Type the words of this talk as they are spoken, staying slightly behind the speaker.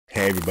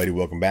Everybody,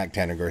 welcome back.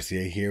 Tanner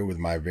Garcia here with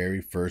my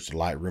very first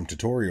Lightroom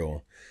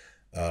tutorial.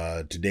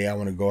 Today I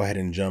want to go ahead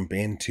and jump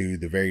into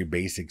the very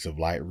basics of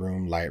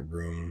Lightroom.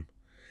 Lightroom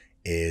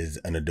is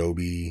an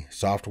Adobe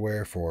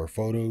software for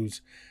photos.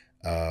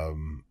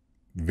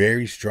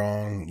 Very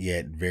strong,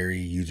 yet very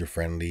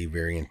user-friendly,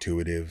 very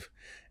intuitive.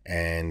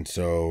 And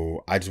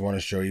so I just want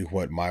to show you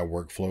what my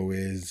workflow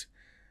is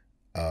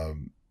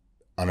on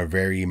a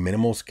very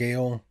minimal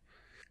scale.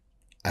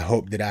 I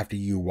hope that after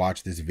you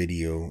watch this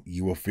video,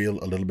 you will feel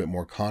a little bit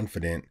more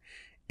confident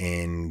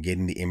in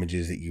getting the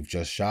images that you've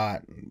just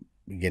shot,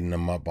 getting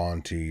them up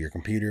onto your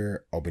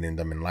computer, opening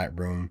them in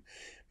Lightroom,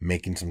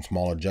 making some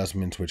small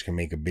adjustments, which can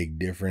make a big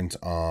difference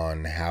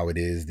on how it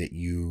is that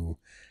you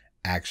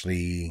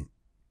actually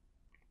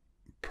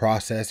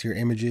process your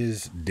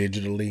images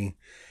digitally,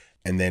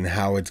 and then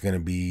how it's going to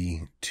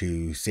be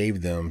to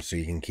save them so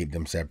you can keep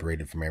them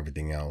separated from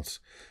everything else.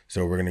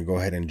 So we're going to go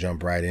ahead and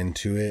jump right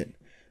into it.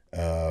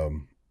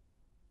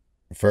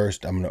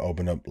 First, I'm going to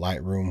open up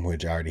Lightroom,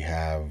 which I already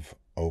have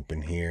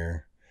open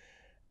here,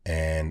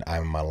 and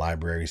I'm in my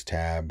libraries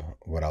tab.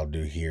 What I'll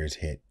do here is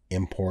hit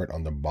import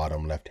on the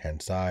bottom left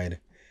hand side.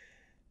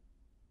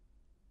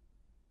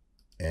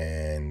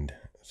 And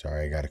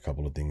sorry, I got a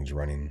couple of things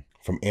running.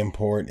 From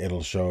import,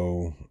 it'll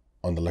show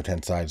on the left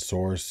hand side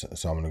source.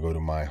 So I'm going to go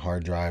to my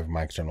hard drive,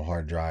 my external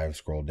hard drive,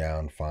 scroll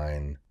down,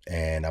 find,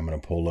 and I'm going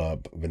to pull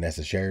up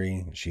Vanessa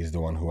Sherry. She's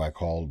the one who I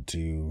called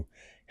to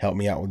help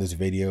me out with this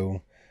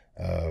video.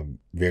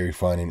 Very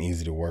fun and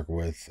easy to work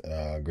with,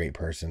 great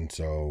person.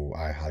 So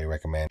I highly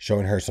recommend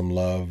showing her some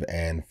love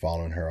and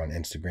following her on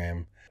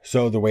Instagram.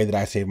 So the way that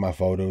I save my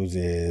photos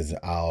is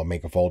I'll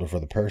make a folder for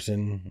the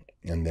person,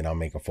 and then I'll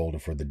make a folder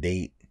for the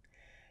date,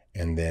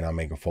 and then I'll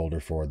make a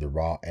folder for the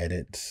raw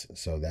edits.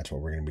 So that's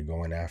what we're going to be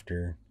going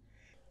after.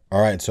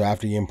 All right. So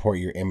after you import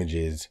your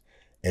images,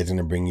 it's going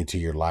to bring you to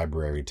your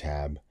library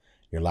tab.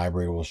 Your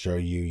library will show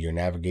you your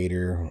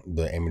navigator,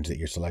 the image that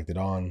you're selected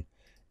on.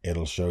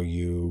 It'll show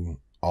you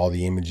all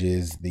the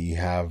images that you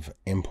have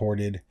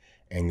imported,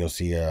 and you'll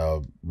see a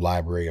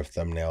library of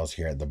thumbnails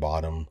here at the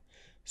bottom.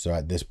 So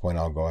at this point,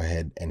 I'll go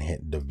ahead and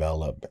hit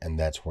develop, and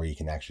that's where you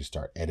can actually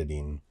start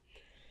editing.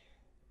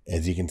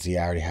 As you can see,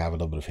 I already have a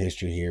little bit of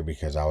history here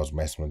because I was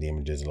messing with the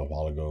images a little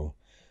while ago.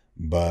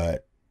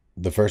 But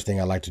the first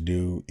thing I like to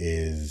do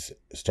is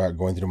start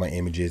going through my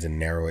images and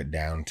narrow it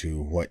down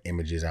to what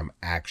images I'm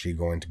actually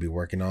going to be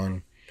working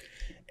on.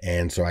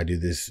 And so I do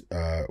this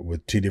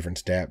with two different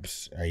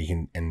steps.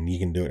 You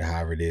can do it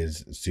however it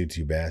is suits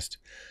you best.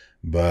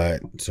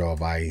 But so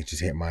if I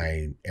just hit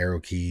my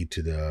arrow key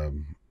to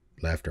the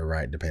left or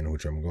right, depending on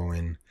which way I'm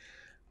going,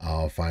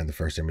 I'll find the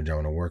first image I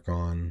want to work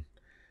on.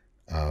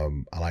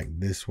 I like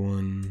this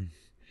one.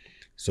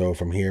 So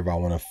from here, if I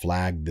want to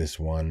flag this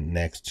one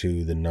next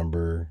to the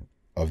number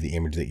of the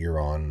image that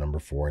you're on, number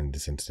 4 in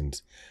this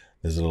instance,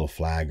 there's a little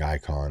flag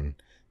icon.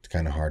 It's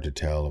kind of hard to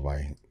tell. If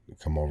I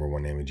come over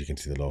one image, you can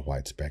see the little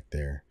white speck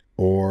there.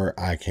 Or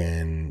I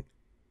can,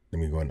 let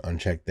me go and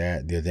uncheck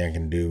that. The other thing I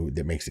can do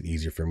that makes it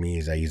easier for me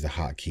is I use the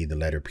hotkey, the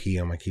letter P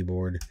on my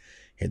keyboard.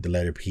 Hit the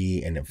letter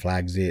P and it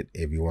flags it.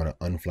 If you want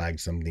to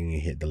unflag something, you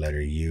hit the letter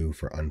U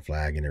for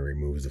unflag and it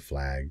removes the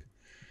flag.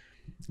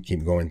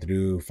 Keep going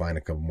through, find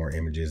a couple more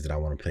images that I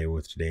want to play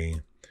with today,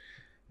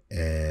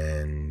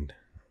 and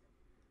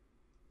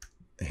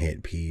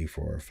hit P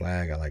for a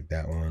flag. I like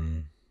that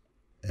one.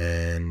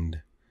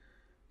 And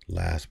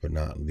last but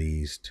not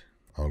least,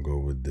 I'll go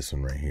with this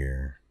one right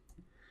here.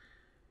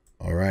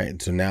 All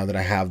right, so now that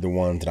I have the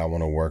ones that I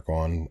want to work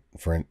on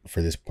for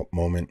this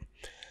moment,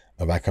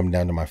 if I come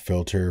down to my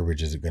filter,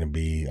 which is going to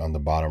be on the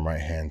bottom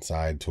right hand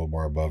side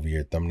toolbar above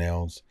your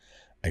thumbnails,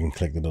 I can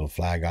click the little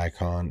flag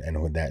icon, and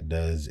what that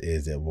does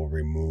is it will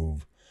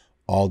remove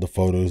all the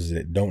photos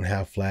that don't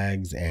have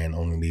flags and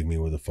only leave me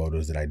with the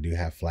photos that I do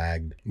have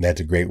flagged. That's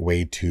a great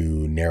way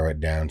to narrow it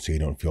down so you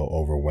don't feel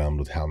overwhelmed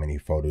with how many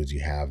photos you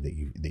have that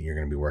you're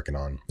going to be working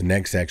on. The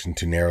next section,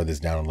 to narrow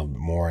this down a little bit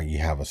more, you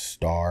have a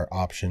star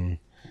option.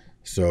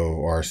 So,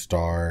 or a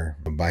star,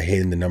 by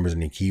hitting the numbers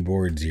on your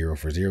keyboard, 0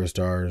 for 0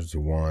 stars,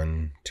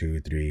 1, 2,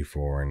 3,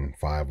 4, and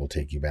 5 will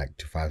take you back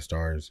to 5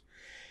 stars.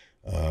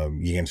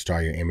 You can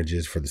star your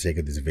images. For the sake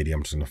of this video,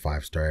 I'm just going to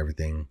 5-star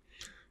everything.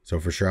 So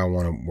for sure, I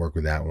want to work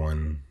with that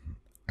one.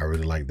 I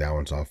really like that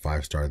one, so I'll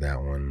 5-star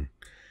that one.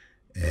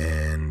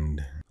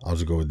 And I'll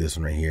just go with this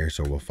one right here.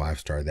 So we'll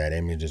 5-star that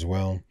image as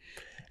well.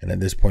 And at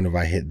this point, if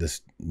I hit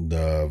this,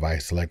 if I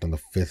select on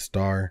the 5th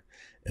star,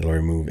 it'll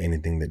remove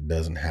anything that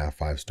doesn't have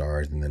 5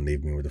 stars and then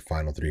leave me with the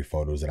final 3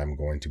 photos that I'm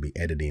going to be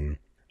editing.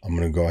 I'm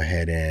going to go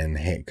ahead and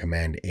hit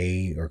Command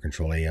A or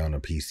Control A on a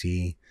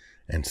PC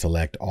and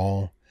select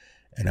all.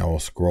 And I will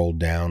scroll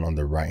down on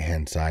the right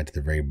hand side to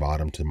the very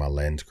bottom to my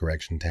lens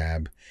correction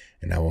tab,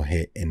 and I will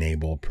hit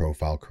enable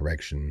profile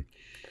correction.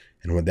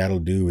 And what that'll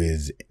do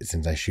is,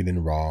 since I shoot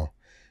in RAW,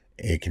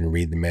 it can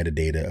read the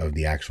metadata of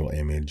the actual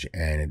image,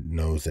 and it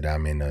knows that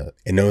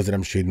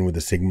I'm shooting with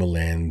a Sigma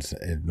lens.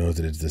 It knows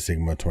that it's the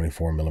Sigma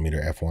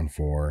 24mm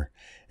f1.4,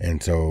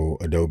 and so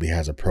Adobe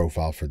has a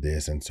profile for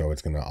this, and so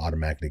it's going to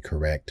automatically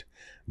correct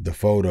the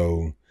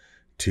photo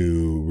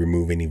to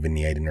remove any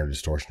vignetting or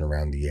distortion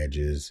around the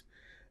edges,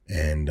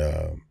 and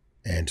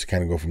just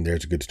kind of go from there.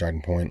 It's a good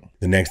starting point.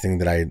 The next thing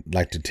that I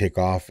like to tick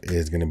off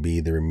is going to be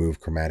the remove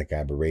chromatic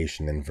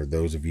aberration. And for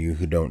those of you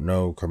who don't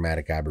know,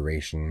 chromatic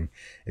aberration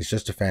is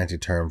just a fancy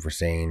term for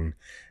saying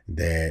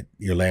that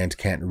your lens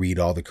can't read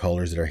all the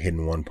colors that are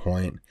hidden in one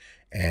point,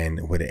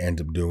 and what it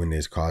ends up doing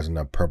is causing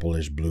a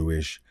purplish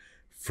bluish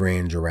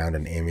fringe around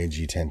an image.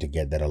 You tend to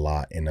get that a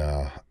lot in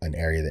an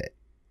area that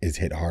is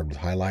hit hard with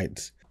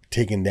highlights.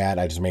 Taking that,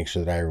 I just make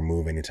sure that I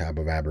remove any type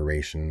of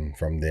aberration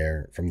from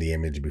the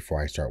image before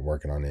I start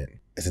working on it.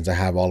 Since I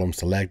have all of them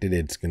selected,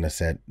 it's going to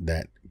set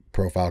that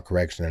profile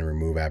correction and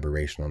remove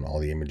aberration on all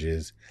the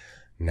images.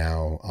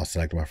 Now I'll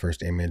select my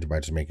first image by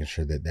just making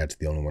sure that that's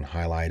the only one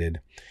highlighted.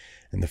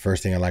 And the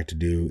first thing I like to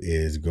do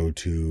is go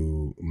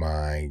to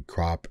my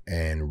crop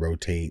and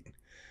rotate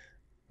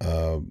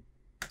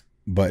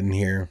button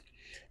here.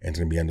 And it's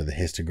going to be under the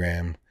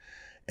histogram.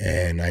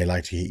 And I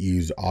like to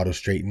use auto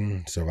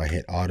straighten. So if I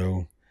hit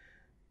auto,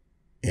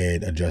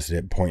 it adjusted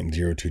at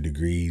 0.02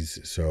 degrees,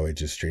 so it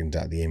just straightens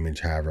out the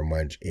image however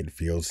much it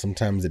feels.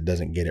 Sometimes it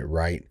doesn't get it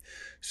right,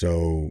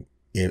 so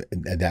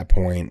at that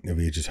point, if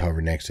you just hover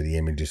next to the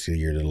image, you see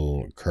your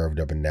little curved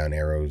up and down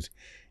arrows.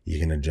 You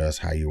can adjust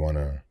how you want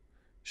to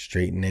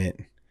straighten it,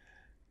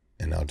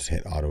 and I'll just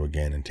hit auto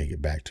again and take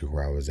it back to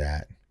where I was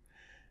at.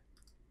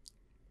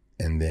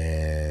 And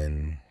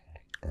then,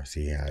 or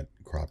see how it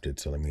cropped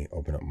it, so let me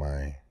open up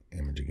my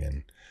image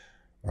again.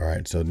 All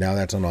right, so now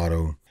that's on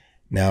auto.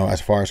 Now,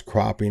 as far as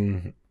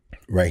cropping,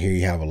 right here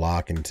you have a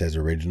lock and it says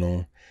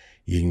original.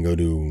 You can go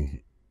to,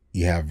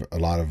 you have a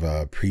lot of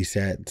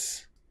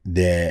presets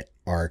that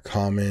are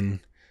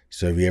common.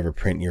 So if you ever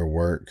print your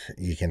work,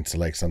 you can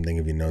select something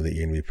if you know that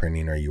you're going to be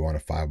printing or you want a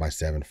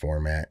 5x7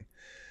 format.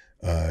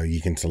 You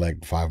can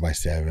select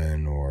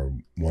 5x7 or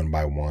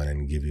 1x1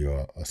 and give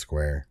you a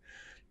square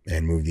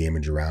and move the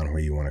image around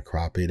where you want to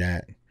crop it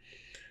at.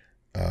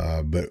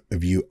 But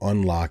if you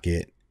unlock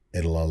it,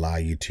 it'll allow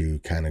you to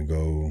kind of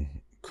go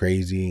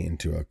crazy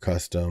into a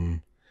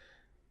custom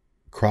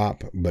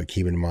crop. But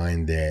keep in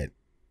mind that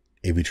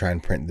if you try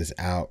and print this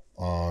out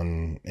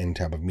on any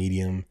type of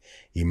medium,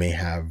 you may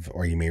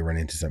run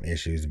into some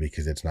issues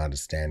because it's not a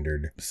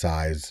standard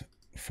size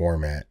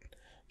format.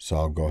 So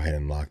I'll go ahead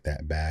and lock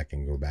that back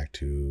and go back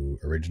to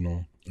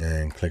original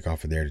and click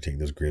off of there to take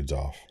those grids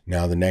off.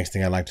 Now the next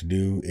thing I like to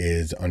do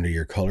is under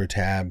your color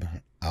tab,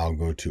 I'll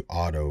go to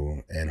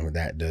auto, and what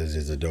that does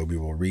is Adobe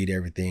will read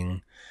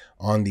everything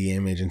on the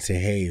image and say,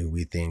 hey,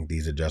 we think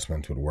these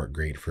adjustments would work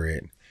great for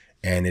it.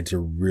 And it's a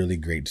really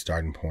great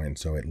starting point.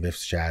 So it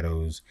lifts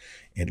shadows,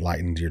 it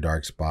lightens your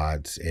dark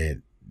spots,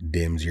 it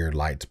dims your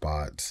light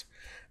spots.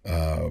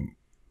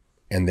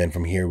 And then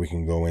from here, we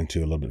can go into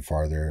a little bit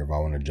farther. If I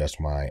want to adjust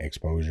my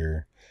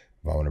exposure,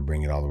 if I want to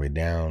bring it all the way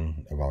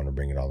down, if I want to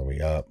bring it all the way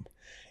up.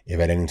 If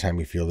at any time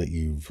you feel that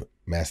you've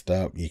messed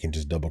up, you can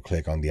just double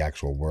click on the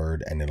actual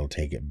word and it'll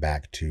take it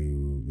back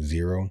to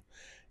 0.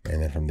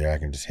 And then from there, I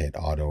can just hit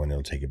auto and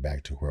it'll take it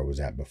back to where it was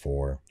at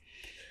before.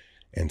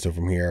 And so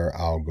from here,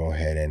 I'll go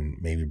ahead and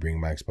maybe bring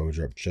my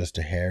exposure up just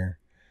a hair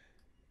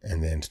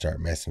and then start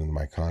messing with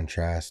my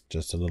contrast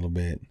just a little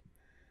bit.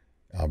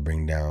 I'll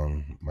bring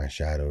down my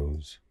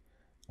shadows.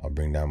 I'll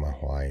bring down my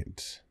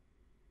whites.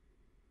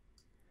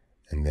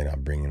 And then I'll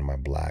bring in my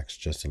blacks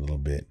just a little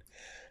bit.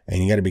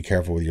 And you got to be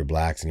careful with your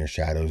blacks and your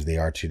shadows. They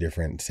are two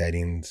different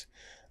settings.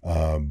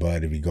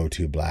 But if you go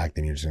too black,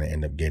 then you're just going to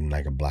end up getting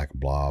like a black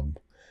blob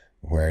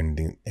where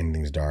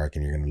anything's dark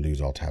and you're going to lose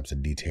all types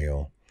of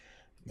detail.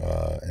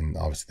 And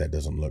obviously that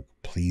doesn't look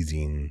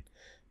pleasing.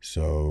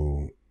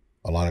 So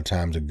a lot of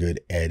times a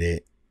good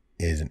edit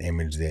is an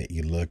image that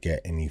you look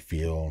at and you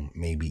feel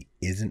maybe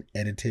isn't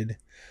edited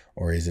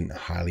or isn't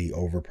highly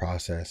over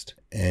processed.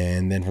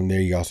 And then from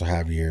there, you also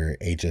have your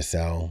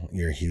HSL,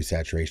 your hue,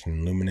 saturation,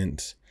 and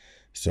luminance.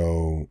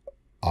 So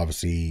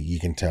obviously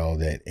you can tell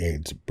that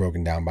it's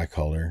broken down by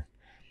color.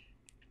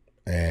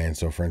 And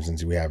so for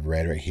instance, we have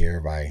red right here.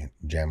 If I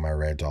jam my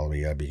reds all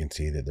the way up, you can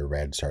see that the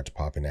red starts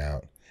popping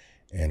out.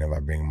 And if I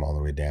bring them all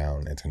the way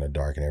down, it's going to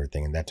darken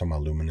everything. And that's on my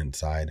luminance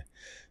side.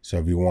 So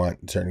if you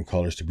want certain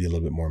colors to be a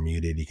little bit more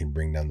muted, you can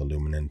bring down the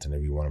luminance. And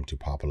if you want them to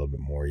pop a little bit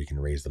more, you can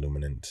raise the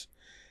luminance.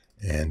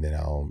 And then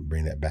I'll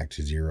bring that back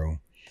to 0.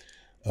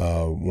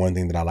 One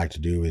thing that I like to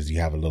do is you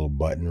have a little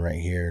button right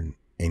here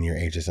in your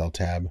HSL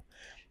tab.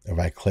 If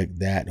I click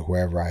that,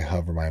 wherever I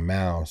hover my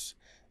mouse,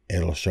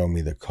 it'll show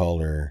me the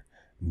color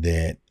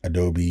that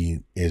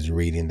Adobe is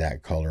reading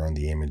that color on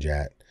the image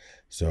at.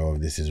 So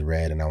if this is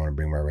red and I want to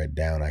bring my red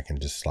down, I can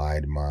just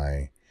slide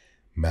my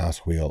mouse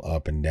wheel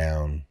up and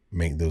down,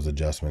 make those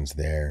adjustments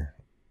there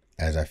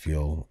as I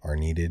feel are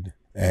needed.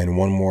 And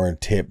one more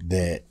tip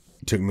that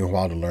took me a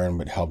while to learn,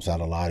 but helps out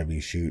a lot if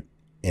you shoot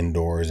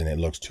indoors and it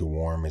looks too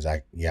warm, is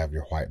you have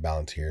your white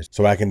balance here.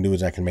 So what I can do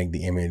is I can make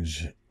the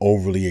image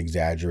overly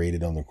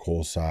exaggerated on the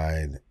cool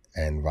side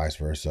and vice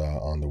versa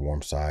on the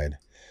warm side.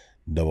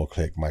 Double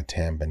click my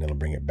temp and it'll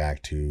bring it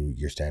back to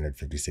your standard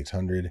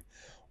 5600.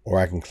 Or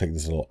I can click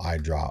this little eye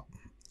drop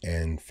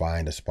and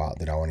find a spot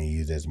that I want to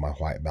use as my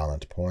white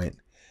balance point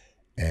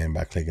And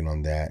by clicking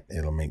on that,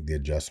 it'll make the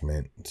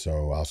adjustment.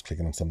 So I was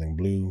clicking on something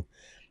blue,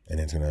 and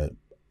it's going to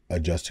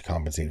adjust to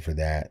compensate for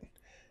that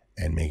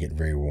and make it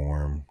very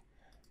warm.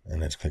 And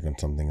let's click on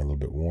something a little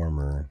bit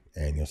warmer,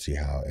 and you'll see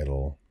how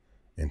it'll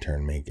in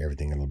turn make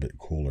everything a little bit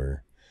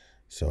cooler.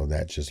 So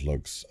that just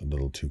looks a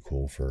little too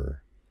cool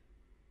for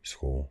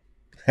school.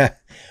 All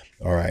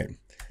right,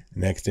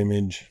 next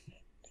image,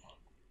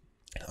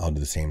 I'll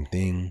do the same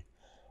thing.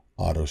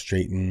 Auto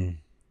straighten,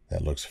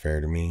 that looks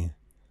fair to me.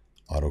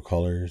 Auto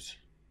colors,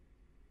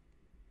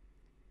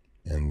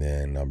 and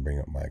then I'll bring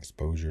up my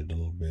exposure a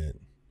little bit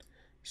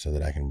so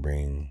that I can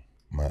bring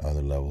my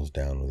other levels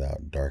down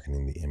without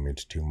darkening the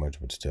image too much,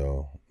 but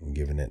still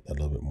giving it a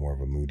little bit more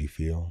of a moody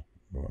feel.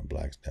 Bring my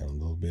blacks down a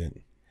little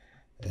bit.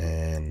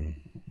 And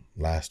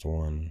last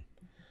one,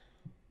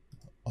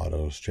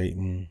 auto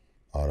straighten,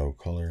 auto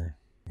color,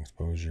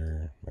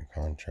 exposure, my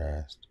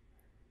contrast,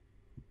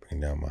 bring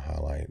down my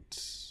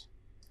highlights,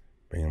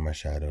 bring in my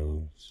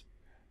shadows,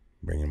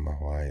 bring in my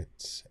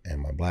whites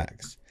and my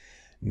blacks.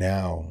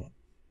 Now,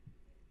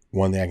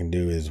 one thing I can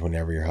do is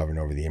whenever you're hovering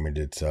over the image,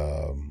 it's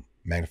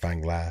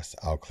magnifying glass.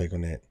 I'll click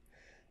on it.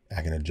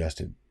 I can adjust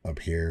it up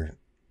here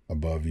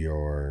above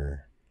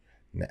your,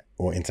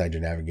 or inside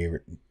your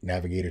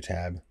navigator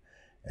tab,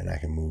 and I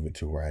can move it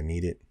to where I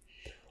need it.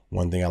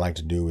 One thing I like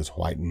to do is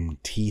whiten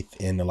teeth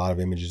in a lot of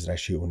images that I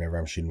shoot whenever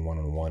I'm shooting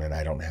one-on-one and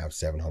I don't have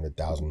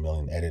 700,000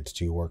 million edits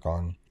to work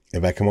on.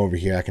 If I come over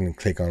here, I can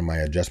click on my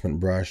adjustment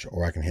brush,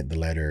 or I can hit the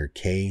letter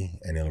K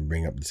and it'll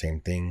bring up the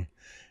same thing.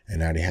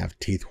 And I already have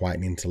teeth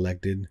whitening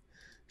selected.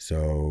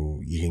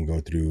 So you can go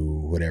through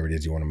whatever it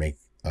is you want to make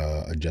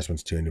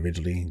adjustments to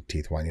individually.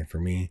 Teeth whitening for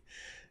me.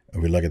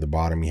 If we look at the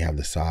bottom, you have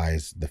the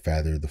size, the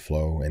feather, the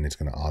flow, and it's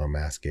going to auto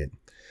mask it.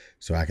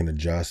 So I can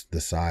adjust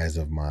the size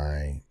of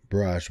my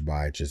brush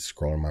by just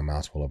scrolling my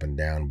mouse wheel up and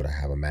down, but I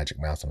have a magic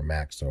mouse on a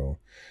Mac, so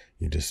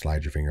you just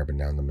slide your finger up and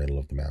down the middle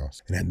of the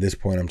mouse. And at this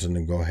point, I'm just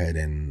going to go ahead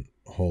and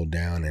hold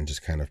down and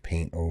just kind of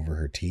paint over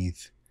her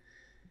teeth.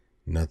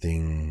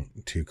 Nothing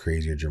too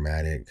crazy or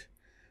dramatic.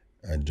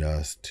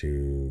 Adjust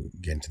to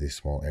get into these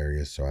small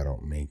areas so I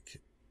don't make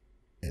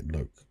it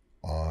look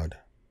odd.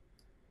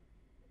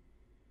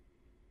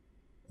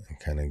 And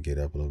kind of get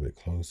up a little bit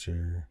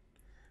closer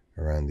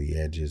around the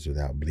edges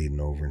without bleeding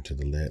over into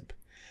the lip.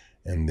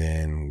 And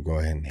then go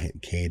ahead and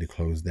hit K to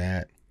close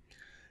that.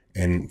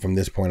 And from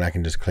this point, I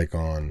can just click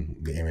on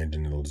the image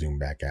and it'll zoom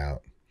back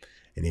out.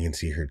 And you can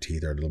see her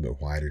teeth are a little bit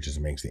wider, just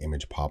makes the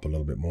image pop a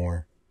little bit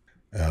more.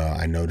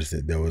 I noticed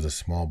that there was a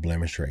small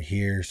blemish right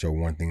here. So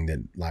one thing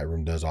that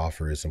Lightroom does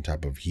offer is some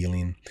type of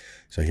healing.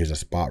 So here's a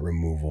spot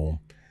removal.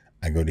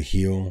 I go to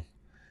heal,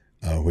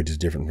 which is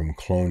different from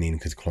cloning,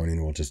 because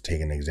cloning will just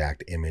take an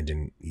exact image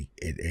and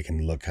it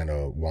can look kind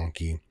of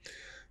wonky.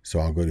 So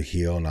I'll go to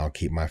heal and I'll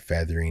keep my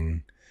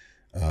feathering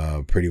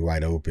pretty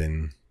wide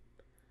open.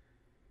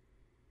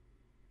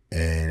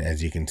 And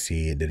as you can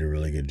see, it did a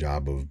really good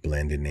job of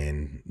blending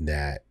in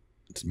that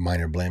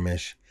minor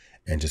blemish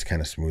and just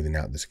kind of smoothing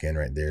out the skin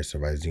right there. So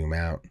if I zoom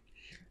out,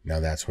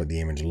 now that's what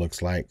the image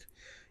looks like.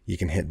 You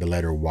can hit the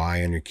letter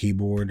Y on your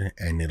keyboard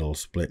and it'll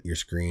split your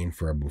screen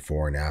for a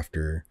before and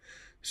after.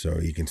 So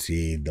you can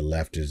see the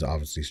left is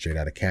obviously straight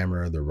out of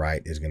camera. The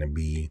right is going to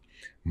be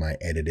my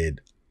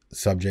edited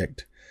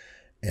subject.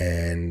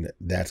 And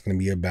that's going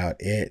to be about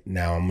it.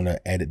 Now I'm going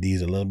to edit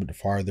these a little bit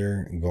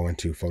farther and go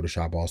into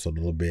Photoshop also a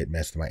little bit,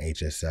 mess with my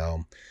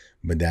HSL.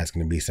 But that's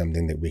going to be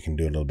something that we can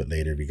do a little bit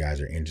later if you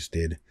guys are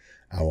interested.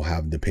 I will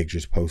have the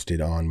pictures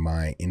posted on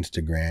my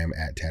Instagram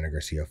at Tanner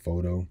Garcia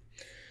Photo.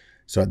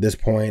 So at this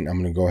point,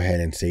 I'm going to go ahead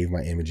and save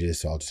my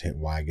images. So I'll just hit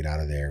Y, get out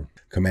of there.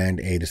 Command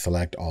A to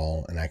select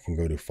all, and I can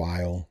go to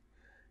File,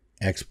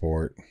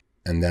 Export,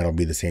 and that'll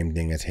be the same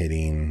thing as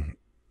hitting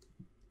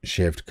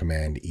Shift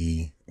Command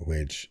E,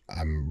 which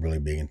I'm really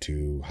big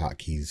into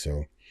hotkeys.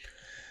 So,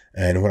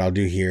 and what I'll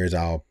do here is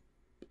I'll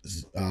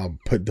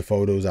put the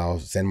photos, I'll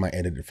send my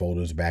edited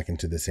photos back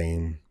into the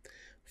same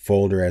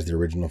folder as the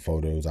original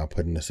photos. I'll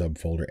put in the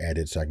subfolder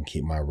edit so I can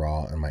keep my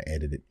raw and my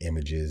edited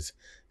images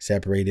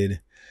separated.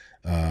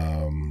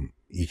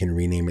 You can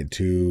rename it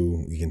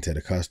to, you can set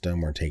a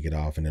custom or take it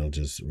off and it'll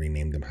just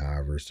rename them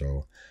however.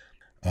 So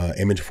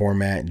image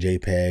format,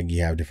 JPEG,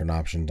 you have different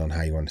options on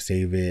how you want to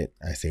save it.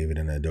 I save it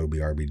in Adobe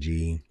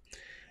RBG.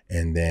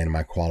 And then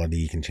my quality,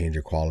 you can change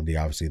your quality.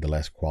 Obviously, the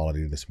less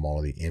quality, the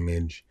smaller the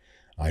image.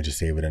 I just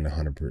save it in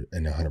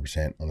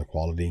 100% on the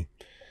quality.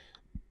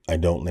 I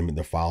don't limit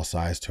the file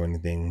size to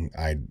anything.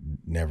 I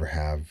never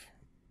have.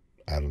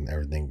 I don't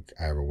ever think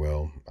I ever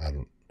will.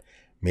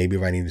 Maybe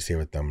if I need to save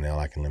a thumbnail,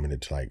 I can limit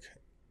it to like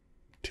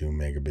 2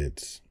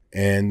 megabits.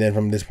 And then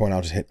from this point,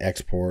 I'll just hit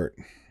export.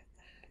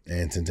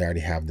 And since I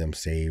already have them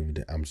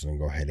saved, I'm just gonna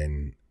go ahead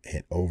and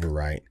hit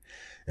overwrite.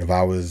 If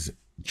I was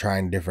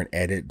trying different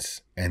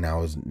edits and I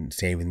was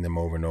saving them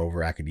over and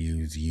over, I could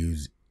use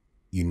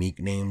unique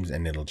names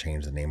and it'll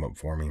change the name up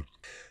for me.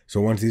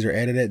 So once these are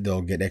edited,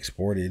 they'll get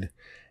exported.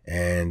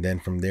 And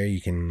then from there,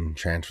 you can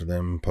transfer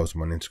them, post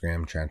them on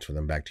Instagram, transfer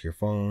them back to your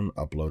phone,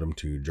 upload them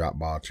to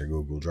Dropbox or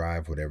Google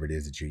Drive, whatever it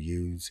is that you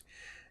use.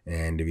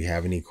 And if you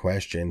have any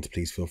questions,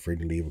 please feel free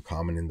to leave a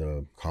comment in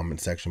the comment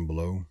section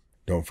below.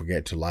 Don't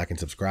forget to like and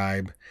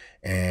subscribe,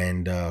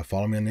 and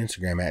follow me on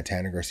Instagram at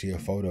Tanner Garcia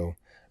Photo.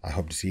 I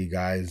hope to see you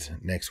guys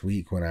next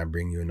week when I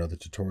bring you another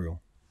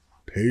tutorial.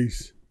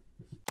 Peace.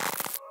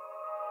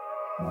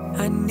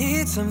 I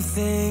need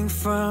something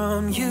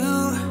from you,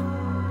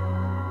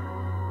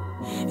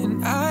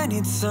 and I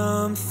need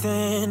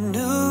something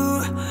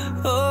new.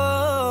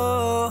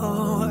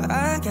 Oh,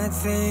 I got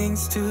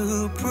things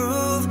to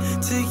prove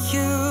to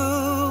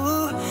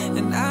you,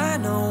 and I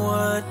know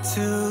what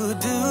to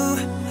do.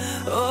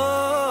 Oh,